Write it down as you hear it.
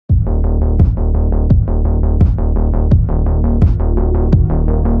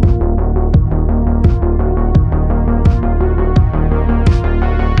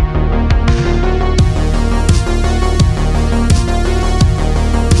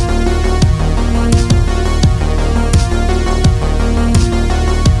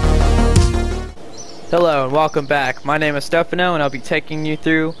Hello and welcome back. My name is Stefano and I'll be taking you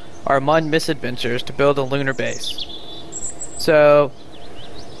through our Mun Misadventures to build a lunar base. So,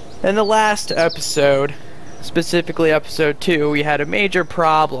 in the last episode, specifically episode 2, we had a major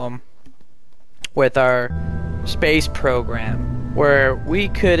problem with our space program where we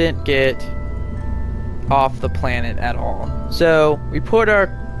couldn't get off the planet at all. So, we put our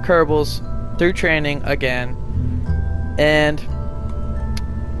Kerbals through training again, and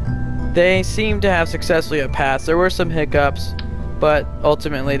they seem to have successfully passed. There were some hiccups, but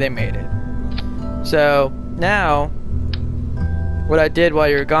ultimately they made it. So now, what I did while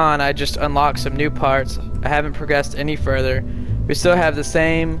you were gone, I just unlocked some new parts. I haven't progressed any further. We still have the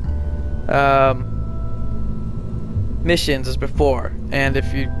same missions as before. And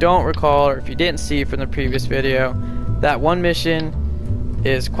if you don't recall, or if you didn't see from the previous video, that one mission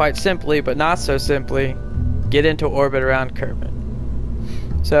is quite simply, but not so simply, get into orbit around Kerbin.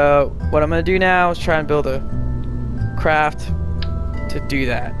 So what I'm going to do now is try and build a craft to do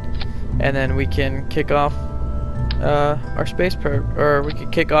that, and then we can kick off our space or we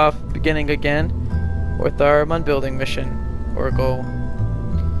can kick off beginning again with our Mun building mission or goal.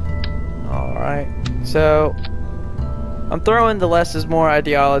 Alright, so I'm throwing the less is more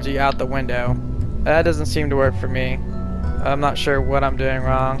ideology out the window. That doesn't seem to work for me. I'm not sure what I'm doing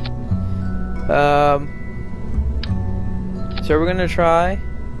wrong. So we're going to try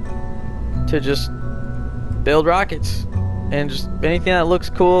to just build rockets and just anything that looks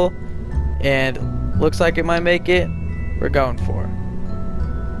cool and looks like it might make it, we're going for.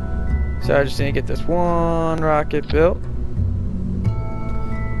 So I just need to get this one rocket built.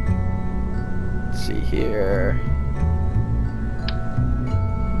 Let's see here.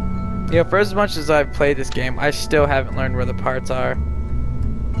 You know, for as much as I've played this game, I still haven't learned where the parts are.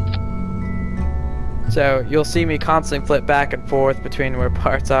 So you'll see me constantly flip back and forth between where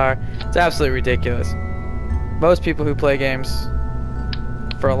parts are. It's absolutely ridiculous. Most people who play games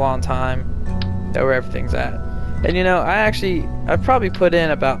for a long time know where everything's at. And you know, I've probably put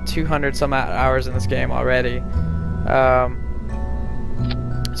in about 200 some odd hours in this game already.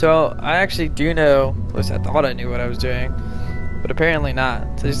 So I actually do know, at least I thought I knew what I was doing, but apparently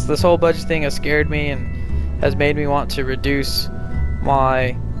not. This whole budget thing has scared me and has made me want to reduce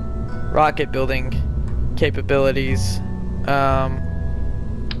my rocket building capabilities.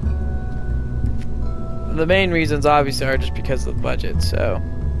 The main reasons obviously are just because of the budget. So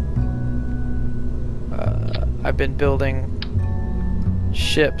I've been building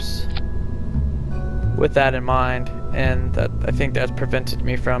ships with that in mind, and I think that's prevented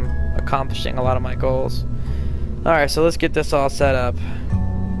me from accomplishing a lot of my goals. Alright, so let's get this all set up.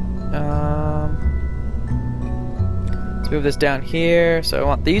 Let's move this down here. So I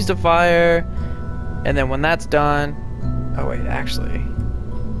want these to fire. And then when that's done, oh wait, actually,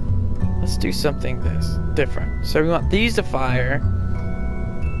 let's do something different. So we want these to fire,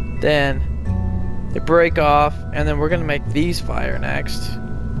 then they break off, and then we're gonna make these fire next.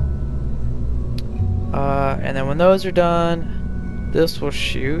 And then when those are done, this will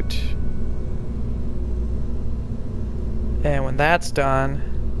shoot. And when that's done,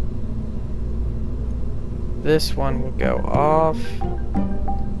 this one will go off.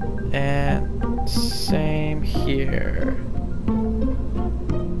 And same here.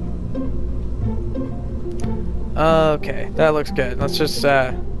 Okay, that looks good. Let's just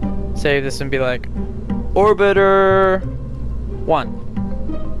save this and be like Orbiter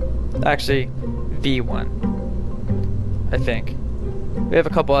 1. Actually, V1. I think. We have a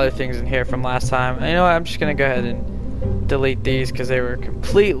couple other things in here from last time. And you know what? I'm just gonna go ahead and delete these because they were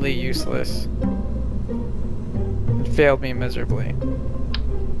completely useless. It failed me miserably.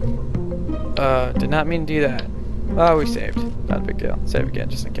 Did not mean to do that. Oh, we saved. Not a big deal. Save again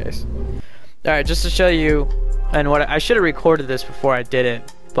just in case. Alright, just to show you, and what I should have recorded this before I did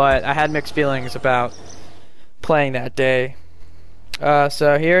it, but I had mixed feelings about playing that day.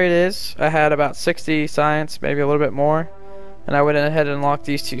 So here it is. I had about 60 science, maybe a little bit more, and I went ahead and unlocked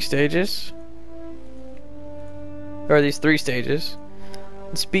these 2 stages. Or these 3 stages.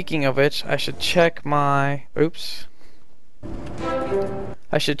 And speaking of which, I should check my... Oops.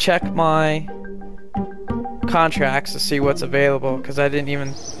 I should check my contracts to see what's available, because I didn't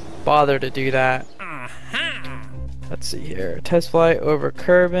even bother to do that. Let's see here. Test flight over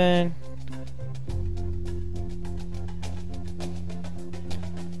Kerbin.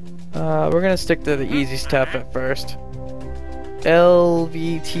 We're gonna stick to the easy stuff at first.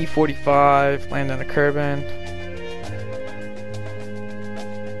 LVT-45, land on a Kerbin.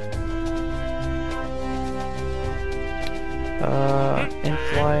 In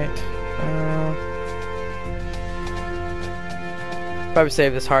flight. Probably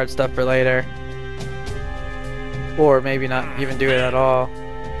save this hard stuff for later. Or maybe not even do it at all.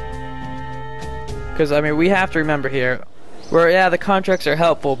 Because, I mean, we have to remember here, yeah, the contracts are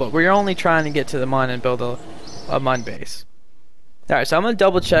helpful, but we're only trying to get to the Mun and build a Mun base. Alright, so I'm going to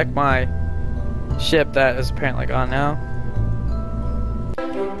double check my ship that is apparently gone now,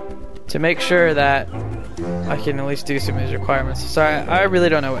 to make sure that I can at least do some of these requirements. Sorry, I really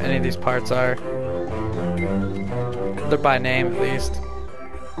don't know what any of these parts are. They're by name, at least.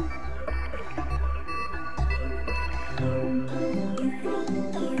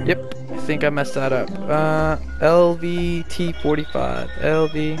 Yep, I think I messed that up. LVT45.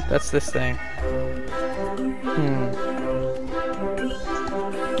 LV, that's this thing.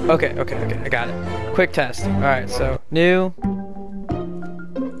 Okay, I got it. Quick test. Alright, so new.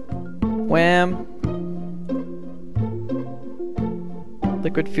 Wham.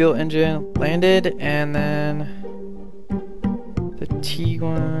 Liquid fuel engine landed, and then the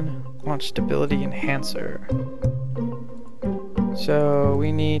T1 launch stability enhancer. So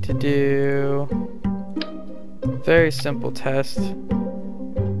we need to do a very simple test.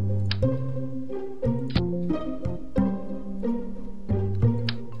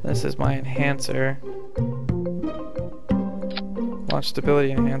 This is my enhancer. Launch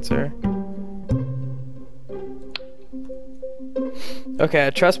stability enhancer. Okay, I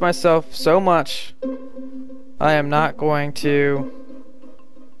trust myself so much. I am not going to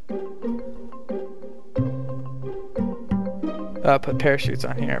put parachutes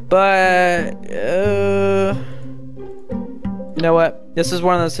on here, but you know what? This is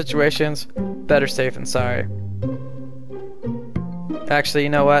one of those situations. Better safe than sorry. Actually, you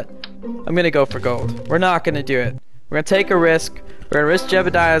know what? I'm gonna go for gold. We're not gonna do it. We're gonna take a risk. We're gonna risk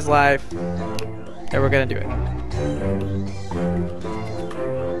Jebediah's life, and we're gonna do it.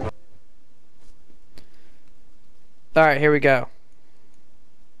 All right, here we go.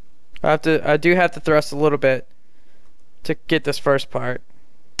 I do have to thrust a little bit to get this first part.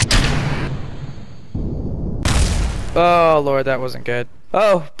 Oh Lord, that wasn't good.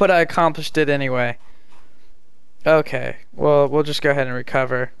 Oh, but I accomplished it anyway. Okay, well, we'll just go ahead and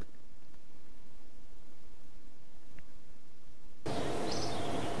recover.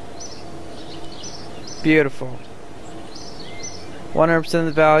 Beautiful. 100% of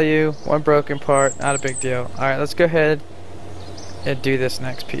the value, one broken part, not a big deal. Alright, let's go ahead and do this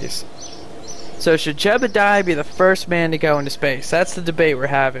next piece. So should Jebediah be the first man to go into space? That's the debate we're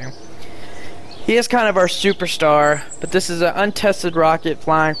having. He is kind of our superstar, but this is an untested rocket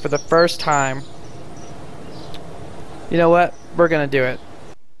flying for the first time. You know what? We're gonna do it.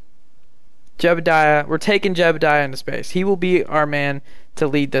 Jebediah, we're taking Jebediah into space. He will be our man to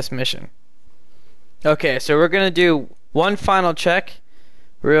lead this mission. Okay, so we're gonna do one final check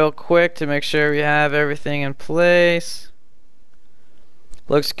real quick to make sure we have everything in place.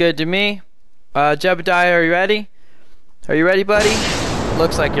 Looks good to me. Jebediah, are you ready? Are you ready, buddy?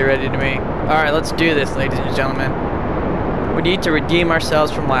 Looks like you're ready to me. Alright, let's do this, ladies and gentlemen. We need to redeem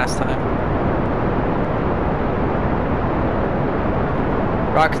ourselves from last time.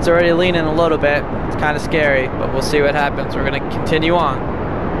 Rocket's already leaning a little bit. It's kind of scary, but we'll see what happens. We're going to continue on.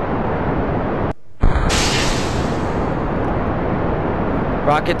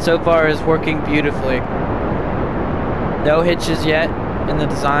 Rocket so far is working beautifully. No hitches yet in the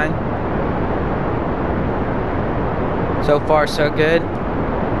design. So far so good.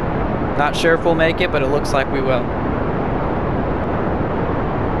 Not sure if we'll make it, but it looks like we will.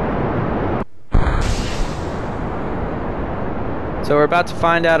 So we're about to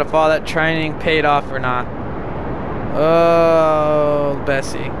find out if all that training paid off or not. Oh,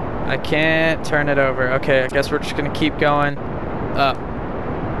 Bessie. I can't turn it over. Okay, I guess we're just gonna keep going up.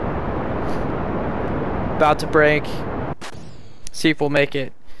 About to break. See if we'll make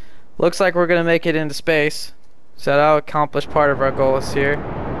it. Looks like we're gonna make it into space. So that'll accomplish part of our goals here.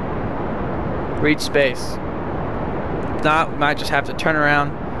 Reach space. If not, we might just have to turn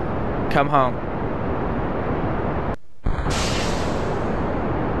around, come home.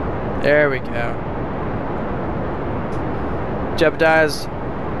 There we go. Jebediah's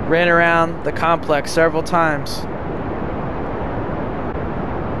ran around the complex several times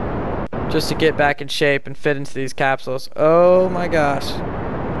just to get back in shape and fit into these capsules. Oh my gosh.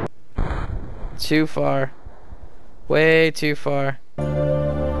 Too far. Way too far.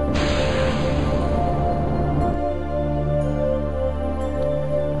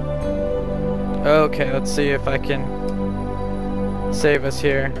 Okay, let's see if I can save us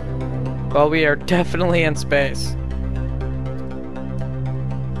here. Well, we are definitely in space.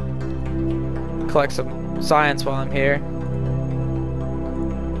 Collect some science while I'm here.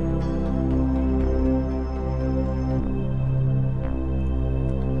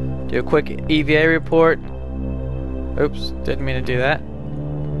 Do a quick EVA report. Oops, didn't mean to do that.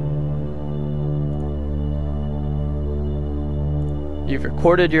 You've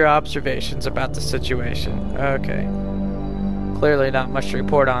recorded your observations about the situation. Okay. Clearly not much to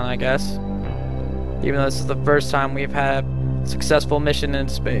report on, I guess. Even though this is the first time we've had a successful mission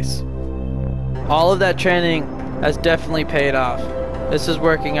into space. All of that training has definitely paid off. This is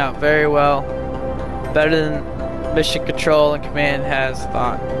working out very well. Better than Mission Control and Command has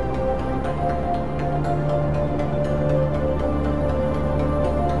thought.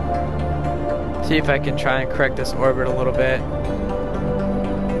 See if I can try and correct this orbit a little bit.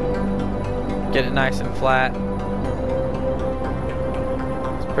 Get it nice and flat.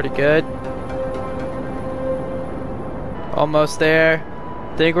 It's pretty good. Almost there.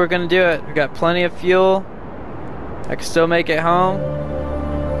 Think we're gonna do it. We got plenty of fuel. I can still make it home,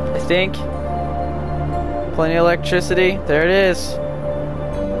 I think. Plenty of electricity. There it is.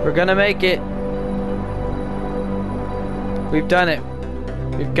 We're gonna make it. We've done it.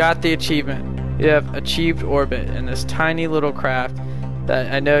 We've got the achievement. We have achieved orbit in this tiny little craft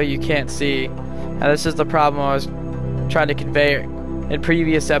that I know you can't see. And this is the problem I was trying to convey in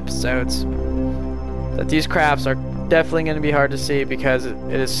previous episodes. That these crafts are definitely going to be hard to see because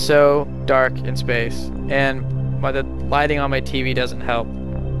it is so dark in space. And the lighting on my TV doesn't help.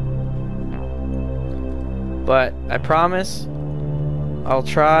 But I promise I'll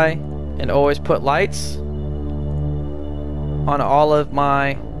try and always put lights on all of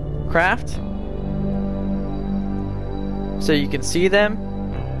my craft so you can see them,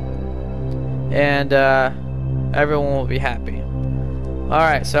 and everyone will be happy.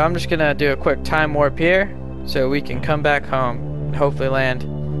 Alright, so I'm just gonna do a quick time warp here so we can come back home and hopefully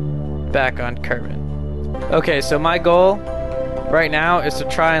land back on Kerbin. Okay, so my goal right now is to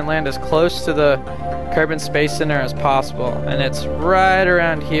try and land as close to the Kerbin Space Center as possible, and it's right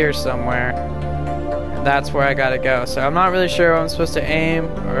around here somewhere, and that's where I gotta go. So I'm not really sure where I'm supposed to aim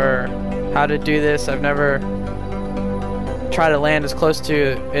or how to do this. I've never tried to land as close to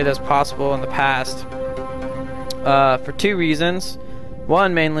it as possible in the past, for two reasons.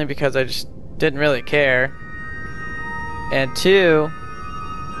 One, mainly because I just didn't really care, and two,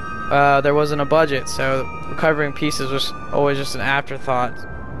 there wasn't a budget, so recovering pieces was always just an afterthought.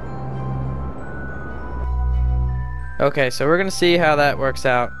 Okay, so we're gonna see how that works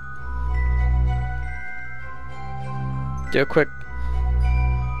out. Do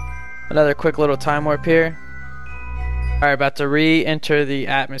another quick little time warp here. Alright, about to re-enter the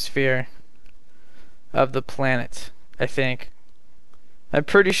atmosphere of the planet, I think. I'm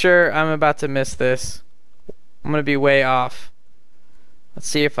pretty sure I'm about to miss this. I'm gonna be way off. Let's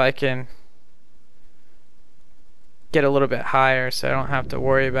see if I can get a little bit higher so I don't have to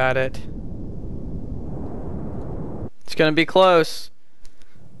worry about it. It's gonna be close.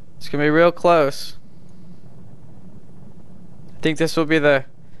 It's gonna be real close. I think this will be the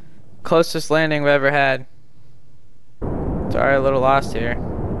closest landing we've ever had. Sorry, a little lost here.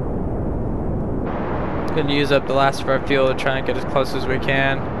 Gonna use up the last of our fuel to try and get as close as we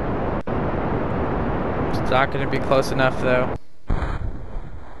can. It's not gonna be close enough though.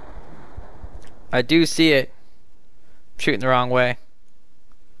 I do see it. I'm shooting the wrong way.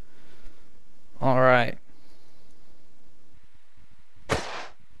 Alright.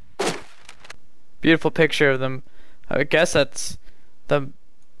 Beautiful picture of them. I guess that's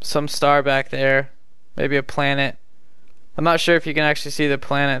some star back there. Maybe a planet. I'm not sure if you can actually see the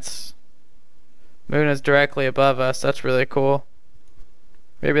planets. Moon is directly above us. That's really cool.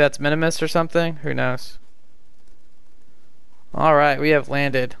 Maybe that's Minimus or something? Who knows? Alright, we have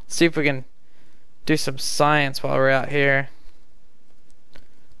landed. Let's see if we can do some science while we're out here.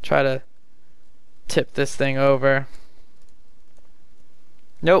 Try to tip this thing over.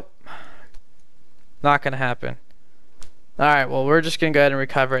 Nope. Not gonna happen. Alright, well, we're just gonna go ahead and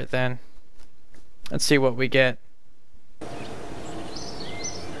recover it then. Let's see what we get.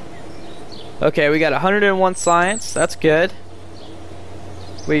 Okay, we got 101 science. That's good.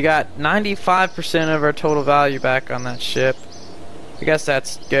 We got 95% of our total value back on that ship. I guess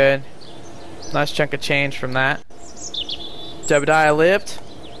that's good. Nice chunk of change from that. Jebediah lived,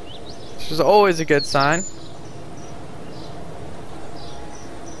 which is always a good sign.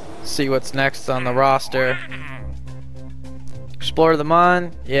 See what's next on the roster. Explore the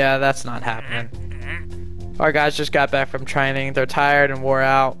Mun. Yeah, that's not happening. Our guys just got back from training. They're tired and wore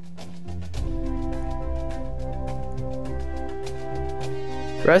out.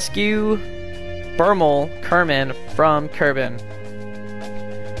 Rescue Bermal Kerman from Kerbin.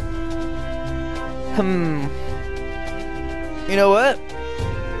 You know what?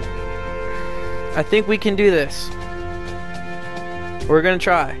 I think we can do this.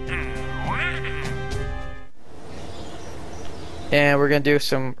 And we're gonna do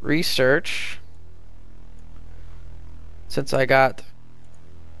some research since I got.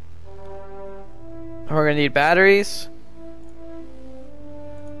 We're gonna need batteries.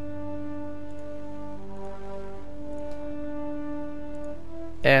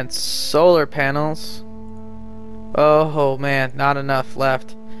 And solar panels. Oh man, not enough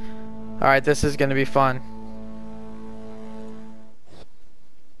left. Alright, this is gonna be fun.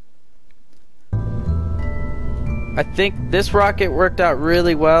 I think this rocket worked out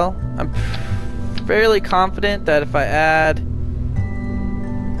really well. I'm fairly confident that if I add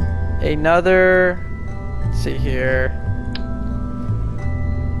another, let's see here,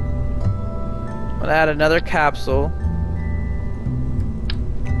 I'm gonna add another capsule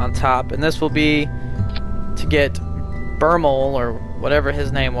on top, and this will be to get Bermel, or whatever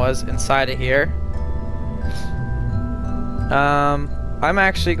his name was, inside of here. I'm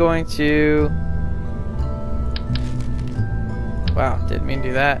actually going to, wow, didn't mean to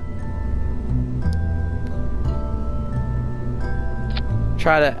do that.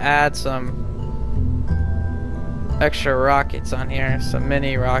 Try to add some extra rockets on here, some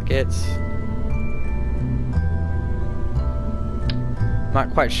mini rockets.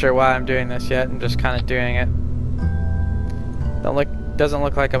 Not quite sure why I'm doing this yet. I'm just kind of doing it. Doesn't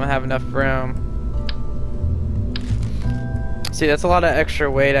look like I'm gonna have enough room. See, that's a lot of extra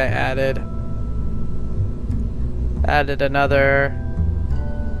weight I added. Added another.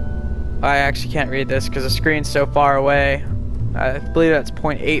 I actually can't read this because the screen's so far away. I believe that's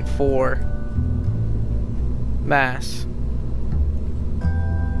 0.84 mass.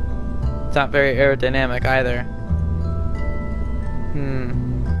 It's not very aerodynamic either.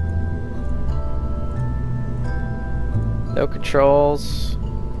 No controls.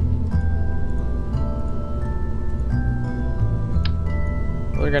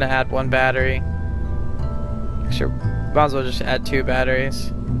 We're gonna add one battery. Sure, might as well just add 2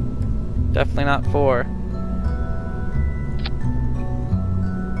 batteries. Definitely not 4.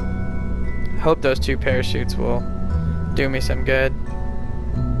 Hope those 2 parachutes will do me some good.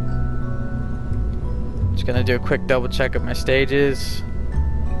 Just gonna do a quick double check of my stages.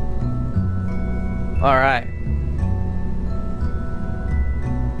 Alright.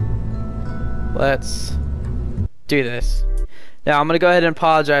 Let's do this. Now I'm gonna go ahead and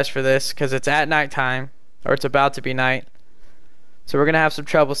apologize for this because it's at nighttime, or it's about to be night. So we're gonna have some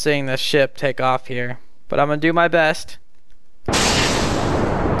trouble seeing this ship take off here. But I'm gonna do my best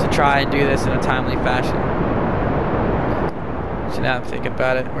to try and do this in a timely fashion. So now I'm thinking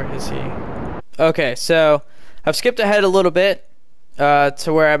about it. Where is he? Okay, so I've skipped ahead a little bit to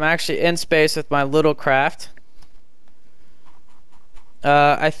where I'm actually in space with my little craft.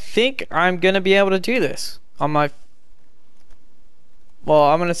 I think I'm gonna be able to do this on my, well,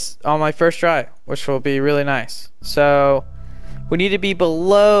 on my first try, which will be really nice. So we need to be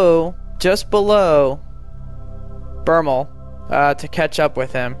below, just below Bermel, to catch up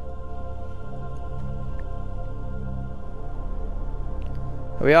with him.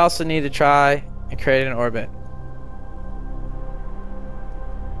 We also need to try and create an orbit.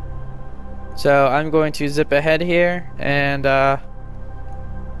 So I'm going to zip ahead here and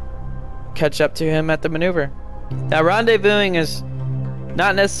catch up to him at the maneuver. Now, rendezvousing is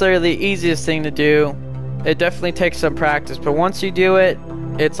not necessarily the easiest thing to do. It definitely takes some practice, but once you do it,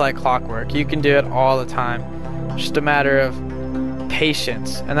 it's like clockwork. You can do it all the time. It's just a matter of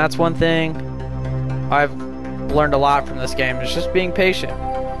patience, and that's one thing I've learned a lot from this game, is just being patient.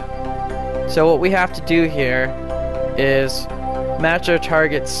 So what we have to do here is match our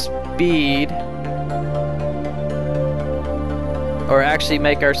target speed, or actually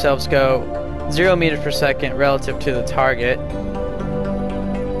make ourselves go 0 meters per second relative to the target.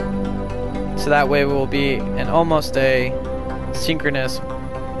 So that way we will be in almost a synchronous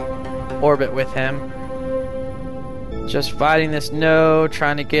orbit with him. Just fighting this node,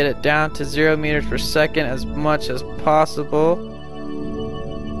 trying to get it down to 0 meters per second as much as possible.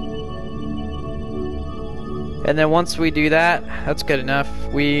 And then once we do that, that's good enough.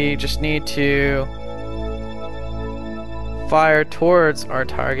 We just need to fire towards our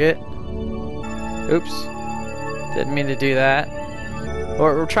target. Oops, didn't mean to do that.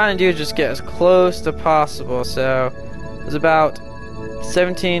 What we're trying to do is just get as close to possible. So it was about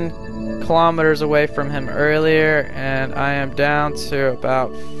 17 kilometers away from him earlier, and I am down to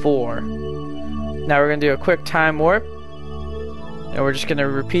about 4. Now we're going to do a quick time warp, and we're just going to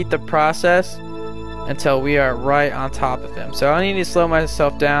repeat the process until we are right on top of him. So I need to slow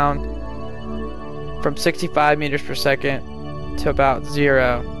myself down from 65 meters per second to about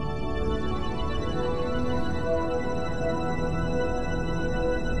 0.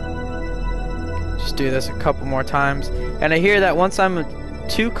 just do this a couple more times. And I hear that once I'm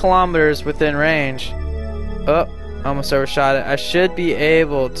 2 kilometers within range, oh, almost overshot it, I should be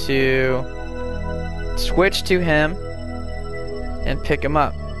able to switch to him and pick him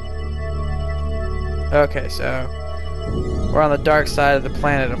up. Okay, so we're on the dark side of the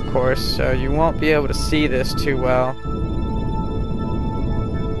planet, of course, so you won't be able to see this too well.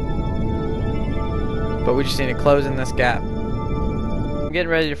 But we just need to close in this gap. I'm getting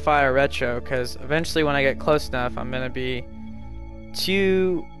ready to fire retro because eventually when I get close enough, I'm going to be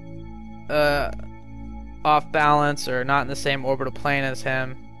too off balance or not in the same orbital plane as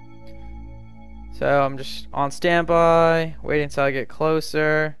him. So I'm just on standby, waiting until I get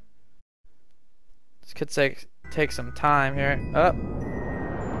closer. This could take some time here. Oh.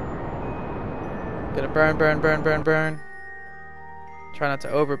 Gonna burn. Try not to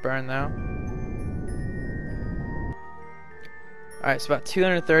overburn though. Alright, it's about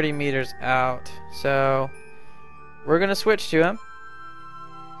 230 meters out. So we're gonna switch to him.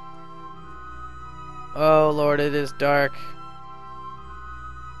 Oh Lord, it is dark.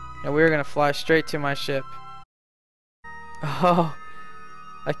 And we're gonna fly straight to my ship. Oh,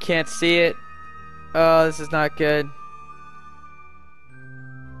 I can't see it. Oh, this is not good.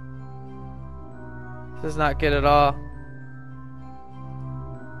 This is not good at all.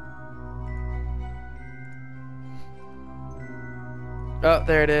 Oh,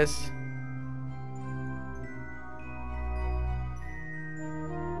 there it is.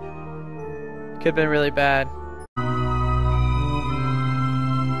 Could have been really bad.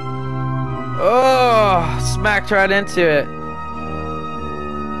 Oh, smacked right into it.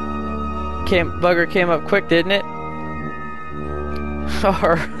 Bugger came up quick, didn't it?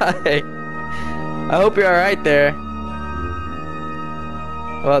 Alright. I hope you're alright there.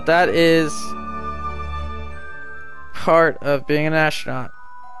 Well, that is part of being an astronaut.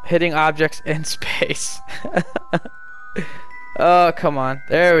 Hitting objects in space. Oh, come on.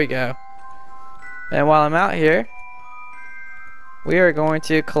 There we go. And while I'm out here, we are going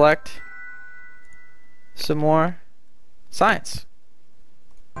to collect some more science.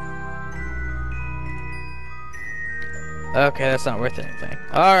 Okay, that's not worth anything.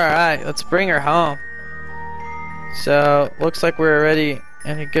 Alright, let's bring her home. So, looks like we're already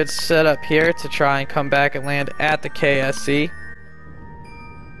in a good setup here to try and come back and land at the KSC.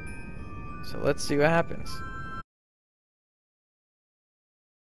 So let's see what happens.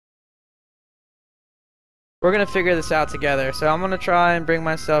 We're gonna figure this out together. So I'm gonna try and bring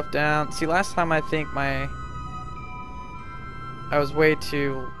myself down. See, last time I think I was way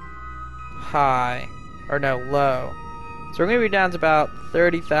too high. Or no, low. So we're going to be down to about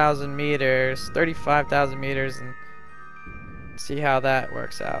 30,000 meters, 35,000 meters, and see how that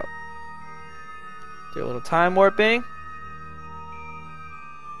works out. Do a little time warping.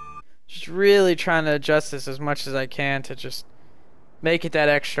 Just really trying to adjust this as much as I can to just make it that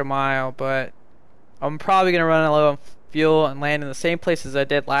extra mile, but I'm probably going to run low on fuel and land in the same place as I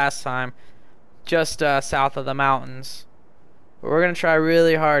did last time, just south of the mountains. But we're going to try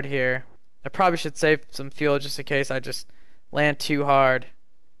really hard here. I probably should save some fuel just in case I just land too hard.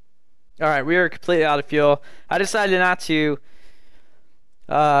 Alright, we are completely out of fuel. I decided not to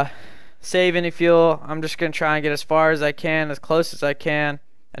save any fuel. I'm just going to try and get as far as I can, as close as I can,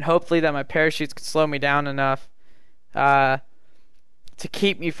 and hopefully that my parachutes can slow me down enough to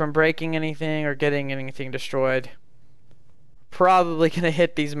keep me from breaking anything or getting anything destroyed. Probably going to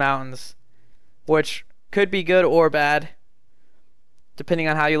hit these mountains, which could be good or bad, depending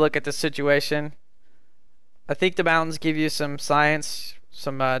on how you look at the situation. I think the mountains give you some science,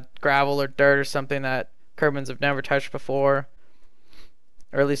 some gravel or dirt or something that Kerbins have never touched before,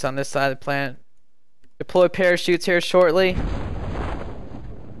 or at least on this side of the planet. Deploy parachutes here shortly.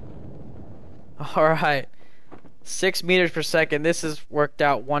 Alright, 6 meters per second. This has worked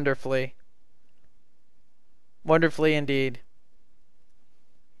out wonderfully. Wonderfully indeed.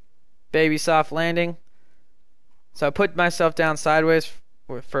 Baby soft landing. So I put myself down sideways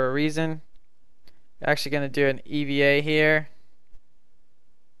for a reason. Actually going to do an EVA here.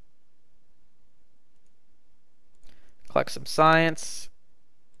 Collect some science.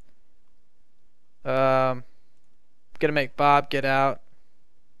 Gonna make Bob get out.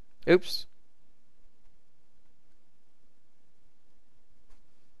 Oops.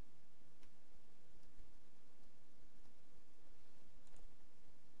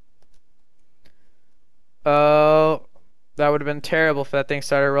 Oh, that would have been terrible if that thing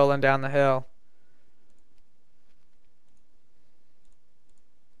started rolling down the hill.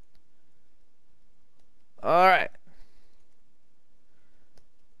 Alright.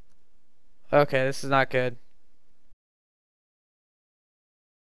 Okay, this is not good.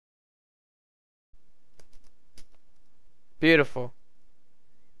 Beautiful.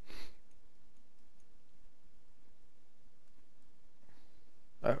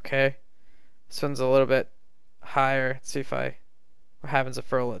 Okay. This one's a little bit higher. Let's see if what happens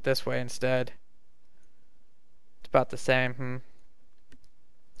if I roll it this way instead. It's about the same.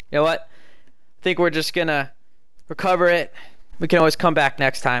 You know what? I think we're just gonna recover it. We can always come back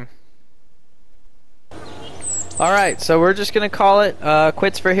next time. Alright, so we're just gonna call it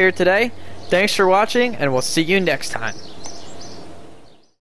quits for here today. Thanks for watching, and we'll see you next time.